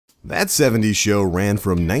That 70s show ran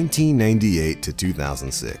from 1998 to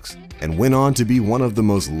 2006 and went on to be one of the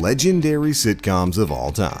most legendary sitcoms of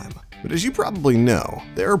all time. But as you probably know,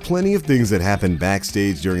 there are plenty of things that happen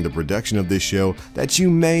backstage during the production of this show that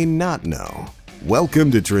you may not know.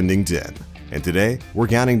 Welcome to Trending 10, and today we're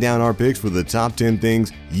counting down our picks for the top 10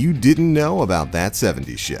 things you didn't know about that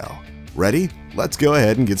 70s show. Ready? Let's go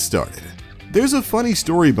ahead and get started. There's a funny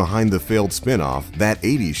story behind the failed spin-off, That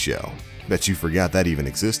 80s Show. Bet you forgot that even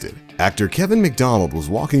existed. Actor Kevin McDonald was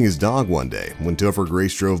walking his dog one day when Topher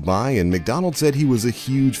Grace drove by, and McDonald said he was a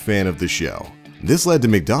huge fan of the show. This led to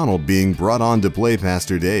McDonald being brought on to play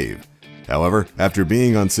Pastor Dave. However, after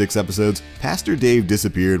being on 6 episodes, Pastor Dave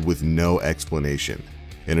disappeared with no explanation.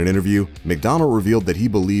 In an interview, McDonald revealed that he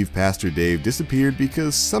believed Pastor Dave disappeared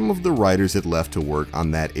because some of the writers had left to work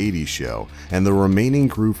on That 80s Show, and the remaining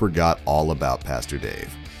crew forgot all about Pastor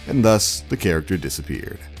Dave, and thus the character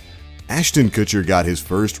disappeared. Ashton Kutcher got his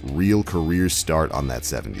first real career start on That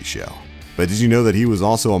 70s Show. But did you know that he was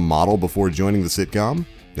also a model before joining the sitcom?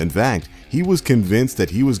 In fact, he was convinced that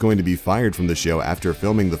he was going to be fired from the show after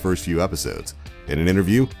filming the first few episodes. In an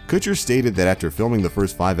interview, Kutcher stated that after filming the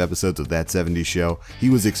first 5 episodes of That 70s Show, he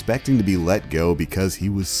was expecting to be let go because he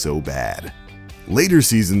was so bad. Later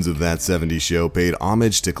seasons of That 70s Show paid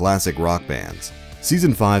homage to classic rock bands.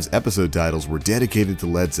 Season 5's episode titles were dedicated to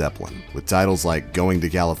Led Zeppelin, with titles like Going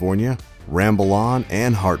to California, Ramble On,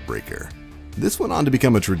 and Heartbreaker. This went on to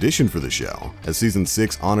become a tradition for the show, as Season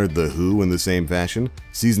 6 honored The Who in the same fashion,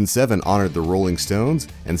 Season 7 honored the Rolling Stones,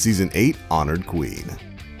 and Season 8 honored Queen.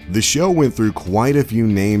 The show went through quite a few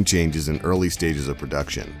name changes in early stages of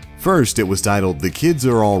production. First, it was titled The Kids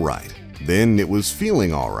Are Alright, then it was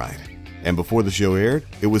Feeling Alright, and before the show aired,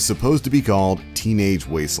 it was supposed to be called Teenage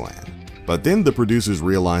Wasteland. But then the producers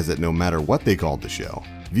realized that no matter what they called the show,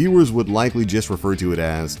 viewers would likely just refer to it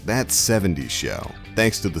as That 70s Show,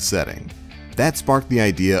 thanks to the setting. That sparked the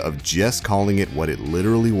idea of just calling it what it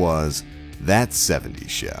literally was, That 70s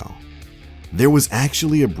Show. There was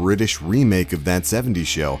actually a British remake of That 70s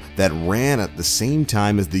Show that ran at the same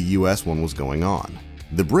time as the US one was going on.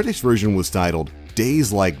 The British version was titled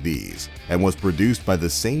Days Like These and was produced by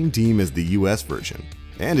the same team as the US version.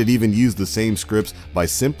 And it even used the same scripts by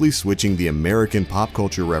simply switching the American pop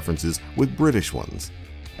culture references with British ones.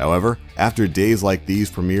 However, after Days Like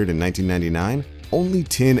These premiered in 1999, only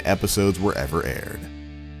 10 episodes were ever aired.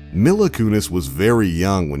 Mila Kunis was very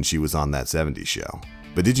young when she was on That 70s Show.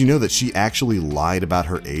 But did you know that she actually lied about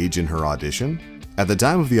her age in her audition? At the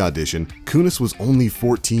time of the audition, Kunis was only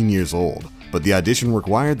 14 years old, but the audition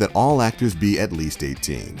required that all actors be at least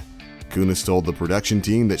 18. Kunis told the production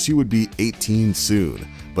team that she would be 18 soon,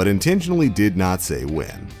 but intentionally did not say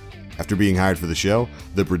when. After being hired for the show,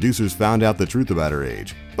 the producers found out the truth about her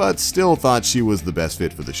age, but still thought she was the best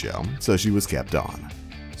fit for the show, so she was kept on.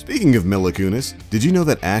 Speaking of Mila Kunis, did you know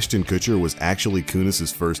that Ashton Kutcher was actually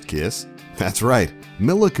Kunis' first kiss? That's right,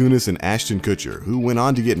 Mila Kunis and Ashton Kutcher, who went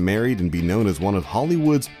on to get married and be known as one of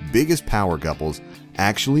Hollywood's biggest power couples,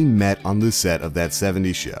 actually met on the set of That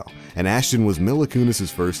 70s Show, and Ashton was Mila Kunis'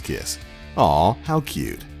 first kiss. Aw, how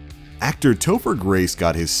cute. Actor Topher Grace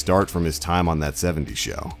got his start from his time on That 70s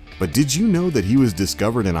Show. But did you know that he was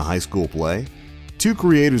discovered in a high school play? 2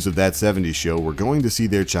 creators of That 70s Show were going to see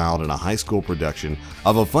their child in a high school production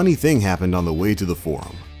of A Funny Thing Happened on the Way to the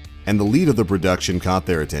Forum, and the lead of the production caught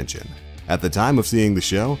their attention. At the time of seeing the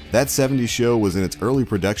show, That 70s Show was in its early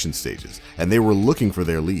production stages, and they were looking for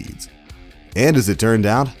their leads. And as it turned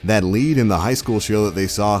out, that lead in the high school show that they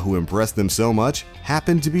saw who impressed them so much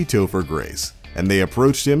happened to be Topher Grace, and they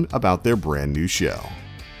approached him about their brand new show.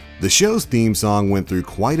 The show's theme song went through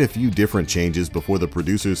quite a few different changes before the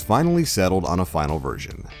producers finally settled on a final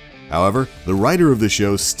version. However, the writer of the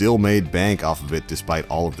show still made bank off of it despite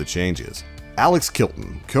all of the changes. Alex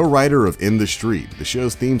Kilton, co-writer of In the Street, the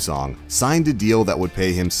show's theme song, signed a deal that would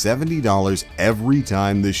pay him $70 every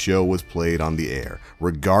time the show was played on the air,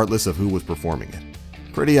 regardless of who was performing it.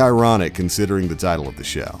 Pretty ironic considering the title of the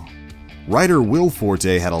show. Writer Will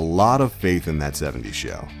Forte had a lot of faith in That 70s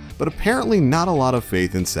Show, but apparently not a lot of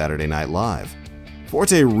faith in Saturday Night Live.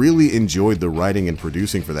 Forte really enjoyed the writing and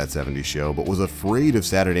producing for That 70s Show, but was afraid of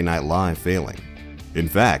Saturday Night Live failing. In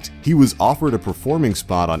fact, he was offered a performing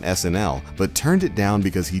spot on SNL, but turned it down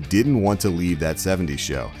because he didn't want to leave That 70s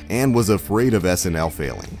Show and was afraid of SNL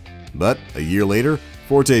failing. But a year later,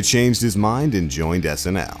 Forte changed his mind and joined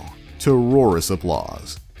SNL. To roarous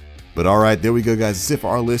applause. But alright, there we go guys, that's it for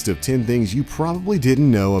our list of 10 things you probably didn't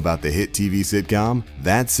know about the hit TV sitcom,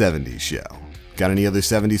 That 70s Show. Got any other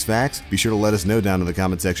 70s facts? Be sure to let us know down in the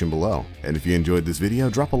comment section below. And if you enjoyed this video,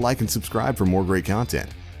 drop a like and subscribe for more great content.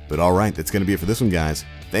 But alright, that's going to be it for this one guys.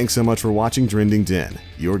 Thanks so much for watching Trending 10,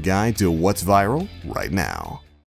 your guide to what's viral right now.